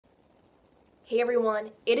Hey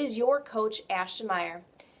everyone, it is your coach, Ashton.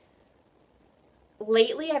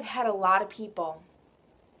 Lately, I've had a lot of people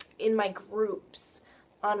in my groups,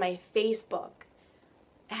 on my Facebook,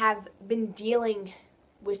 have been dealing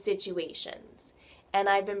with situations, and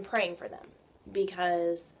I've been praying for them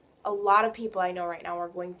because a lot of people I know right now are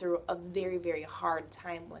going through a very, very hard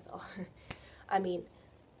time with,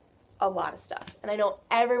 a lot of stuff. And I know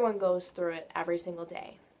everyone goes through it every single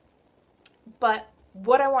day. But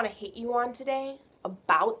what I want to hit you on today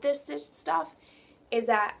about this stuff is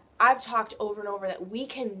that I've talked over and over that we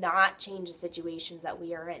cannot change the situations that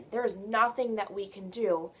we are in. There is nothing that we can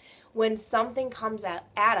do when something comes at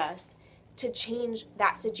us to change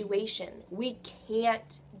that situation. We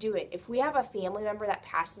can't do it. If we have a family member that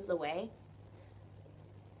passes away,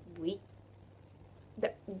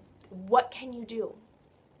 what can you do?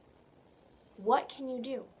 What can you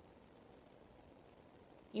do?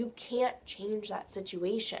 You can't change that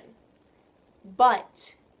situation.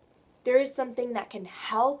 But there is something that can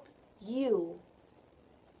help you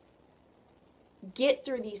get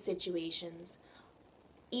through these situations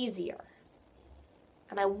easier.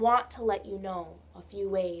 And I want to let you know a few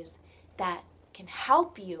ways that can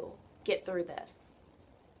help you get through this.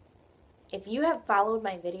 If you have followed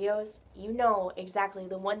my videos, you know exactly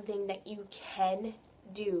the one thing that you can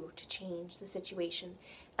do to change the situation.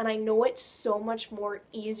 And I know it's so much more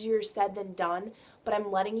easier said than done, but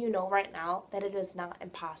I'm letting you know right now that it is not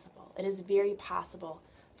impossible. It is very possible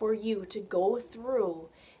for you to go through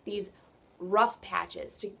these rough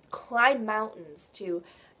patches, to climb mountains, to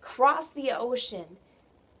cross the ocean.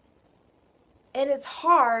 And it's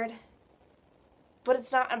hard, but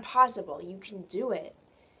it's not impossible. You can do it.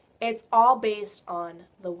 It's all based on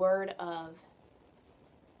the word of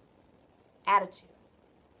attitude.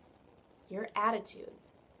 Your attitude.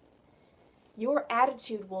 Your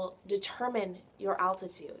attitude will determine your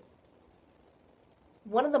altitude.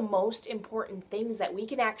 One of the most important things that we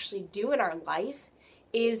can actually do in our life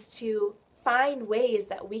is to find ways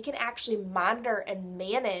that we can actually monitor and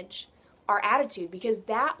manage our attitude, because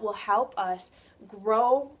that will help us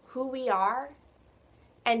grow who we are,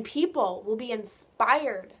 and people will be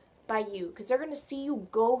inspired by you because they're going to see you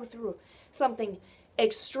go through something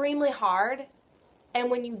extremely hard, and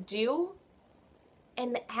when you do,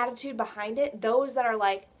 and the attitude behind it, those that are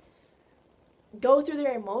like, go through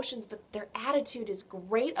their emotions, but their attitude is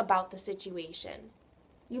great about the situation.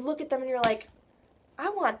 You look at them and you're like, I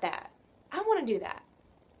want that. I want to do that.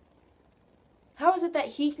 How is it that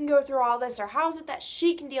he can go through all this? Or how is it that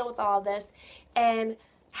she can deal with all this and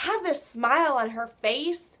have this smile on her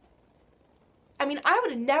face? I mean, I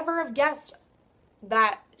would have never have guessed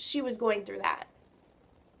that she was going through that.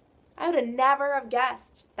 I would have never have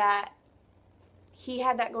guessed that he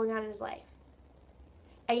had that going on in his life.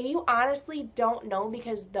 And you honestly don't know,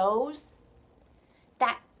 because those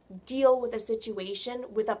that deal with a situation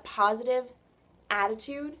with a positive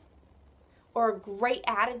attitude or a great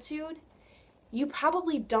attitude, you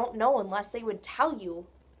probably don't know unless they would tell you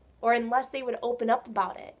or unless they would open up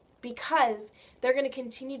about it, because they're going to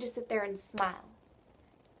continue to sit there and smile.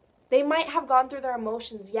 They might have gone through their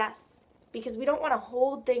emotions, yes, because we don't want to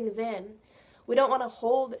hold things in. We don't want to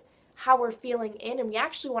hold how we're feeling in, and we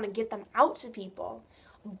actually want to get them out to people.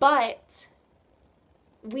 But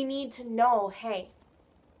we need to know, hey,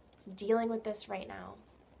 I'm dealing with this right now.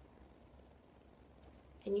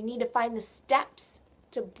 And you need to find the steps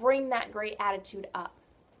to bring that great attitude up.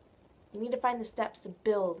 You need to find the steps to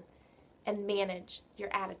build and manage your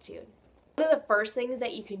attitude. One of the first things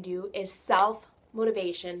that you can do is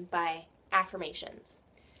self-motivation by affirmations.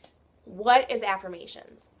 What is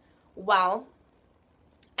affirmations? Well,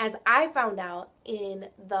 as I found out in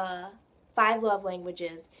the 5 love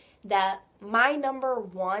languages, that my number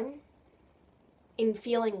one in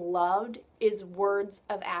feeling loved is words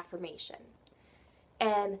of affirmation.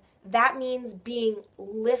 And that means being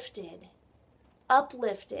lifted,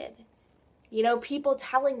 uplifted. You know, people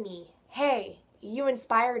telling me, hey, you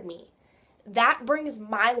inspired me. That brings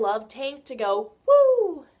my love tank to go,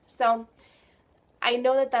 woo! So I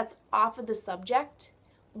know that that's off of the subject,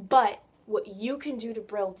 but what you can do to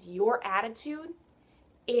build your attitude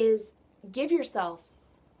is give yourself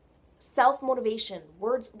self-motivation,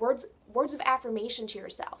 words of affirmation to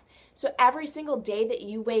yourself. So every single day that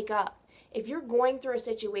you wake up, if you're going through a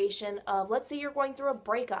situation of, let's say you're going through a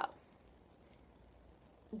breakup,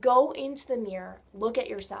 go into the mirror, look at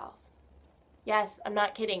yourself. Yes, I'm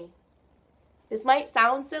not kidding. This might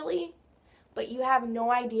sound silly, but you have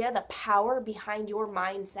no idea the power behind your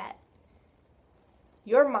mindset.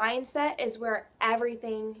 Your mindset is where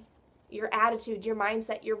everything, your attitude, your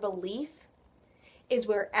mindset, your belief is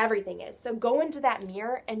where everything is. So go into that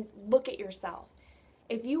mirror and look at yourself.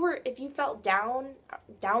 If you felt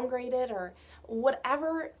downgraded, or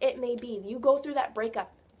whatever it may be, you go through that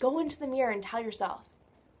breakup, go into the mirror and tell yourself,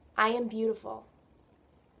 I am beautiful.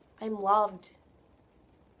 I'm loved.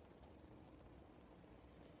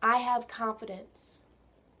 I have confidence.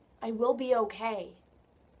 I will be okay.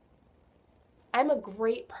 I'm a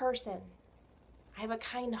great person. I have a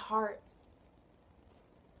kind heart.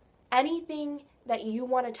 Anything that you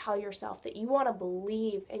want to tell yourself, that you want to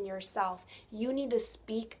believe in yourself, you need to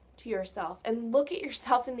speak to yourself and look at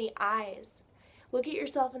yourself in the eyes. Look at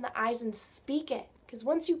yourself in the eyes and speak it. Because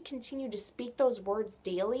once you continue to speak those words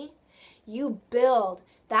daily, you build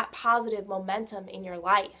that positive momentum in your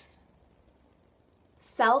life.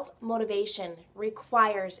 Self-motivation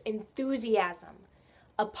requires enthusiasm,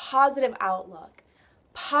 a positive outlook,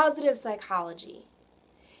 positive psychology,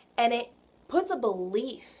 and it puts a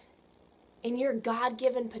belief in your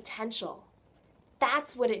God-given potential.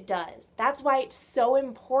 That's what it does. That's why it's so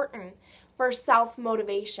important for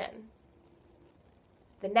self-motivation.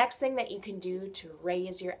 The next thing that you can do to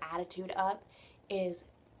raise your attitude up is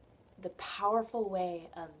the powerful way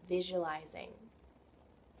of visualizing.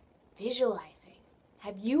 Visualizing.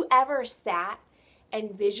 Have you ever sat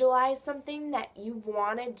and visualized something that you've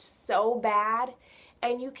wanted so bad,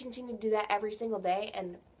 and you continue to do that every single day,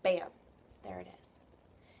 and bam, there it is?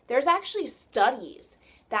 There's actually studies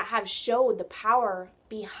that have showed the power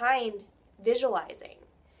behind visualizing.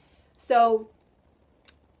 So,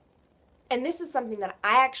 and this is something that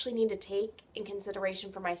I actually need to take in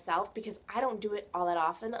consideration for myself, because I don't do it all that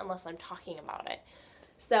often unless I'm talking about it.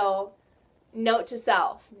 So, note to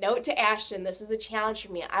self, note to Ashton, this is a challenge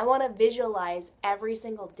for me. I want to visualize every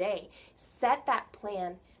single day. Set that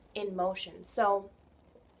plan in motion. So,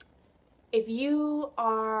 if you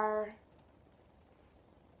are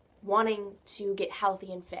wanting to get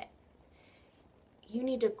healthy and fit, you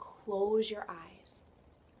need to close your eyes.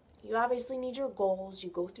 You obviously need your goals.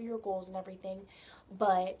 You go through your goals and everything,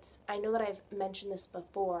 but I know that I've mentioned this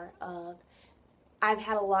before. I've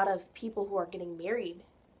had a lot of people who are getting married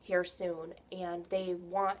here soon, and they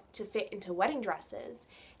want to fit into wedding dresses,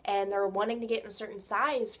 and they're wanting to get in a certain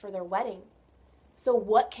size for their wedding. So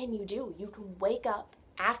what can you do? You can wake up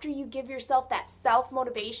after you give yourself that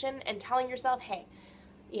self-motivation and telling yourself, hey,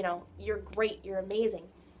 you're great, you're amazing.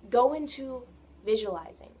 Go into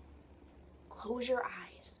visualizing. Close your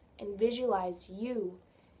eyes and visualize you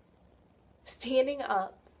standing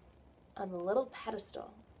up on the little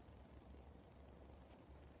pedestal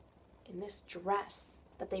in this dress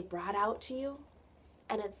that they brought out to you,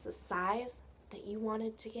 and it's the size that you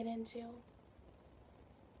wanted to get into.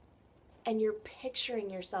 And you're picturing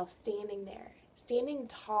yourself standing there, standing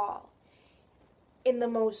tall, in the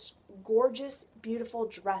most gorgeous, beautiful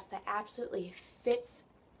dress that absolutely fits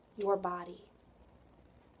your body.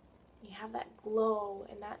 You have that glow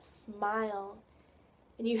and that smile,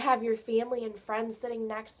 and you have your family and friends sitting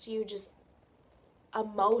next to you, just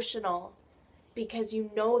emotional, because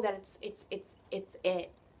you know that it's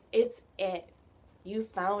it. You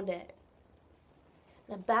found it.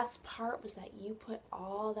 The best part was that you put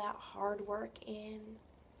all that hard work in,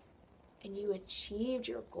 and you achieved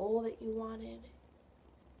your goal that you wanted.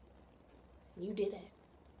 You did it.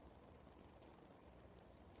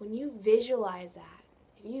 When you visualize that,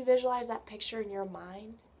 if you visualize that picture in your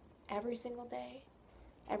mind every single day,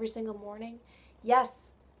 every single morning,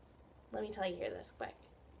 yes, let me tell you here this quick.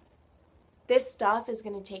 This stuff is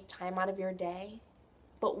going to take time out of your day,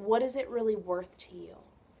 but what is it really worth to you?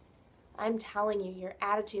 I'm telling you, your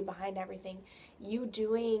attitude behind everything, you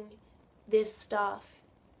doing this stuff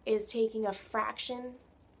is taking a fraction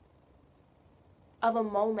of a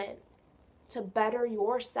moment to better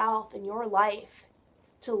yourself and your life,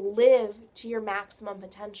 to live to your maximum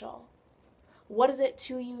potential. What is it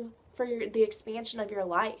to you for the expansion of your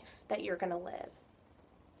life that you're going to live?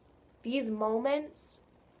 These moments,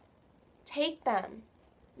 take them.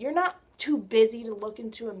 You're not too busy to look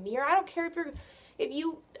into a mirror. I don't care if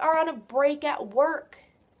you are on a break at work,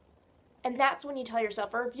 and that's when you tell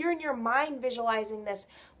yourself, or if you're in your mind visualizing this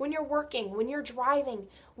when you're working, when you're driving,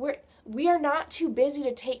 we are not too busy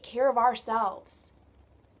to take care of ourselves.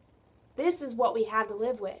 This is what we have to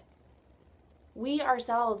live with. We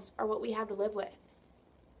ourselves are what we have to live with.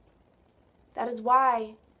 That is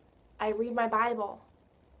why I read my Bible.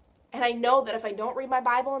 And I know that if I don't read my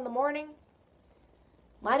Bible in the morning,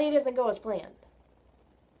 my day doesn't go as planned.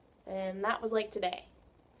 And that was like today.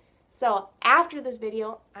 So after this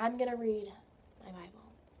video, I'm going to read my Bible.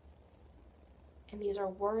 And these are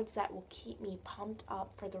words that will keep me pumped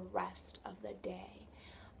up for the rest of the day.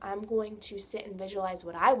 I'm going to sit and visualize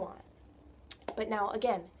what I want. But now,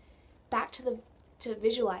 again, back to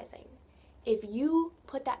visualizing. If you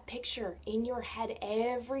put that picture in your head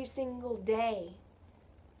every single day,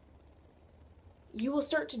 you will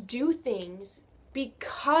start to do things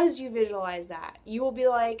because you visualize that. You will be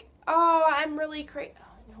like, oh, I'm really crazy.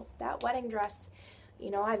 Oh, no, that wedding dress,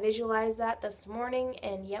 I visualized that this morning,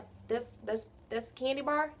 and yep, this candy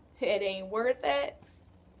bar, it ain't worth it.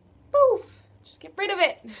 Poof, just get rid of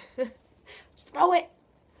it. Just throw it.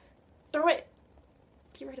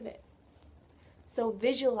 Get rid of it. So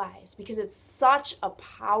visualize, because it's such a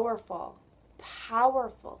powerful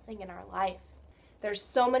thing in our life. There's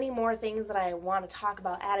so many more things that I want to talk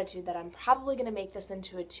about attitude that I'm probably going to make this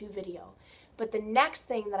into a 2 video. But the next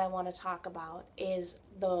thing that I want to talk about is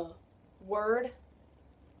the word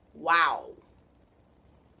wow.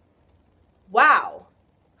 Wow.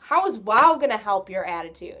 How is wow going to help your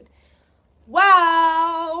attitude?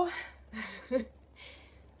 Wow.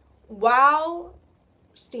 Wow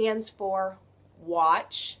stands for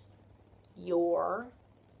watch your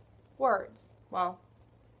words. Well,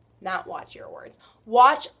 not watch your words.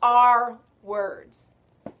 Watch our words.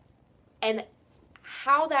 And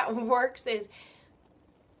how that works is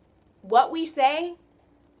what we say,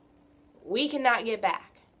 we cannot get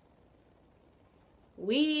back.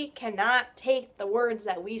 We cannot take the words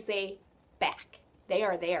that we say back. They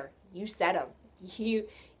are there. You said them.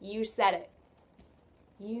 You said it.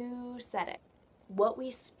 You said it. What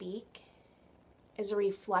we speak is a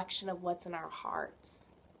reflection of what's in our hearts.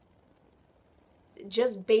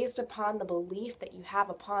 Just based upon the belief that you have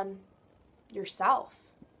upon yourself.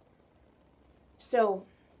 So,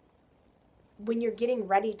 when you're getting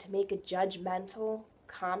ready to make a judgmental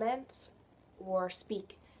comment or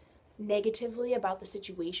speak negatively about the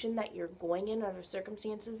situation that you're going in or the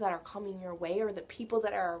circumstances that are coming your way or the people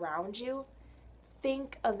that are around you,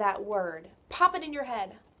 think of that word. Pop it in your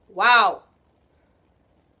head. Wow.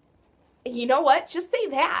 You know what? Just say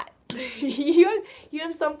that. You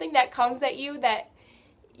have something that comes at you that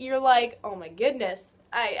you're like, oh my goodness.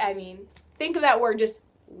 I mean, think of that word, just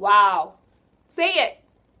wow. Say it.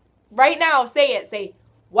 Right now, say it. Say,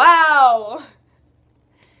 wow.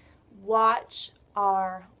 Watch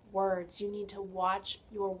our words. You need to watch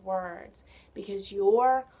your words, because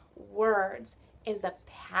your words is the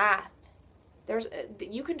path.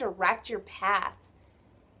 You can direct your path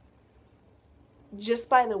just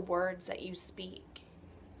by the words that you speak.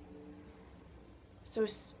 So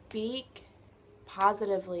speak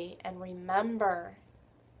positively and remember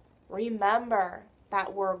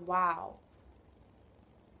that word wow.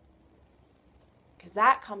 Because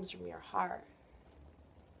that comes from your heart.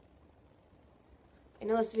 I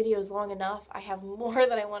know this video is long enough. I have more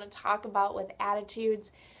that I want to talk about with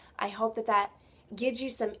attitudes. I hope that gives you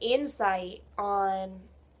some insight on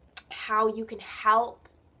how you can help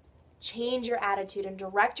change your attitude and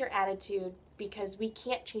direct your attitude, because we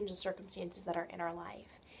can't change the circumstances that are in our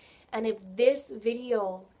life. And if this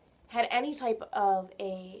video had any type of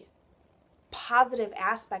a positive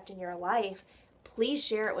aspect in your life, please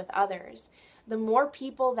share it with others. The more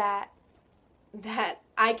people that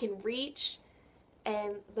I can reach,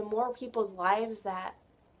 and the more people's lives that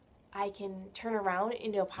I can turn around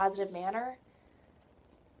into a positive manner,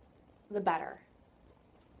 the better.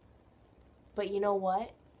 But you know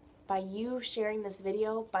what? By you sharing this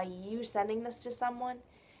video, by you sending this to someone,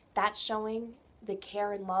 that's showing the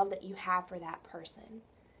care and love that you have for that person.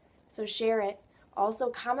 So share it. Also,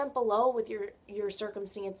 comment below with your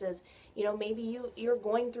circumstances. Maybe you're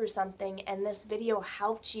going through something and this video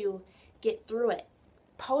helped you get through it.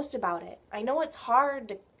 Post about it. I know it's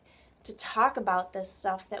hard to talk about this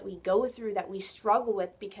stuff that we go through, that we struggle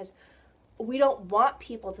with, because we don't want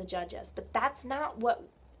people to judge us. But that's not what...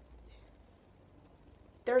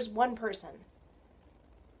 There's one person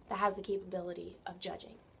that has the capability of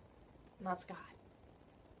judging, and that's God.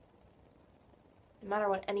 No matter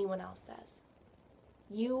what anyone else says.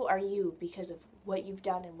 You are you because of what you've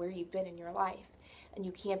done and where you've been in your life, and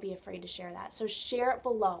you can't be afraid to share that. So share it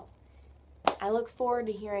below. I look forward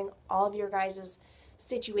to hearing all of your guys'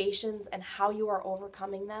 situations and how you are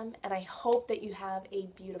overcoming them, and I hope that you have a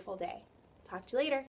beautiful day. Talk to you later.